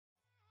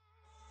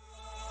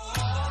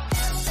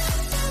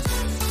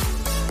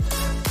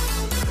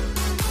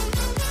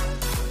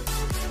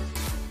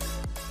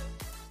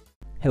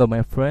Hello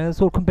my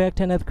friends, welcome back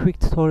to another quick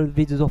tutorial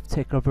videos of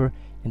TechRover.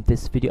 In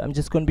this video I'm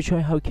just going to be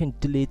showing how you can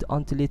delete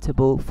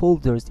undeletable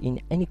folders in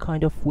any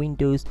kind of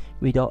Windows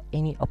without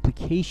any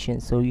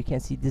application. So you can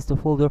see this is the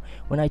folder.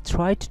 When I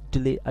tried to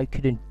delete, I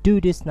couldn't do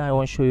this. Now I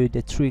want to show you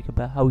the trick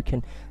about how we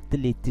can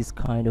delete this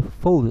kind of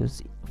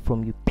folders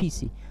from your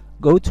PC.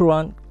 Go to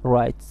run,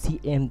 write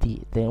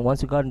cmd, then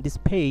once you got on this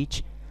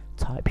page,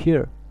 type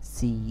here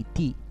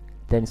cd,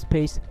 then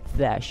space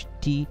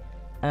 /d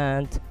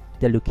and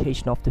the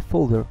location of the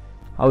folder.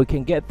 How we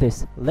can get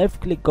this? Left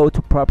click, go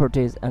to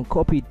properties and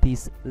copy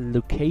this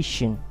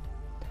location.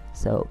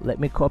 So let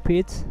me copy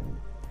it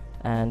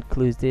and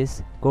close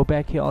this. Go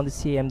back here on the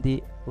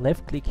CMD,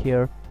 left click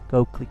here,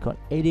 go click on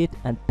edit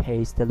and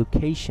paste the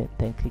location,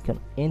 then click on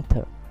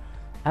enter.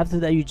 After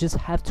that you just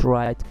have to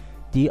write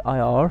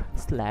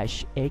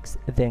dir/x,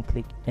 then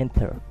click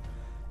enter.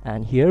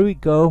 And here we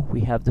go,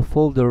 we have the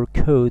folder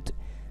code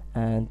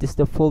and this is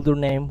the folder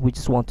name. We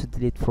just want to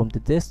delete from the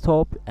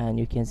desktop, and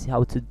you can see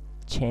how to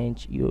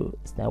change your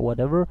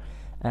whatever.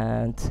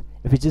 And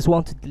if you just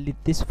want to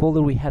delete this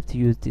folder, we have to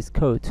use this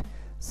code.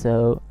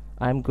 So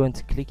I'm going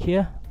to click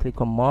here,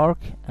 click on mark,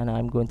 and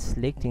I'm going to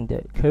selecting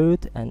the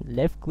code and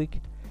left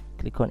click,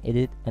 click on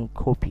edit and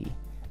copy,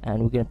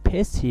 and we're going to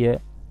paste here.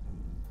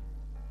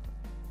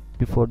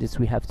 Before this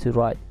we have to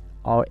write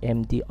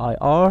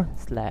rmdir/q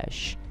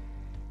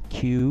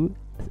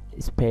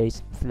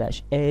space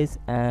 /s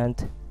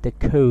and the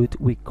code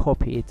we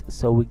copy it.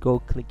 So we go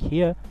click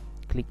here,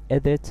 click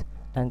edit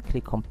and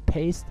click on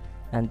paste,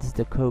 and this is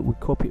the code we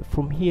copy it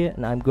from here,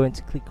 and I'm going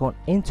to click on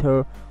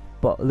enter.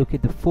 But look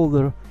at the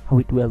folder, how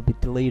it will be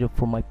deleted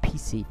from my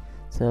PC.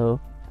 So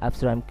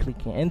after I'm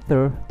clicking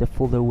enter, the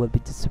folder will be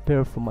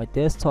disappear from my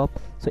desktop.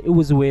 So it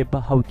was a way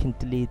about how we can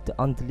delete the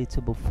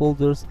undeletable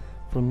folders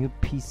from your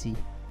PC.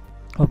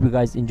 Hope you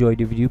guys enjoyed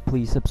the video.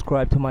 Please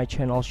subscribe to my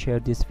channel, share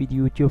this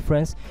video with your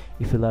friends.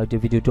 If you like the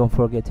video, don't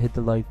forget to hit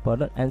the like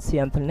button, and see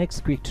you until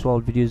next quick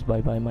tutorial videos. Bye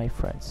bye my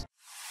friends.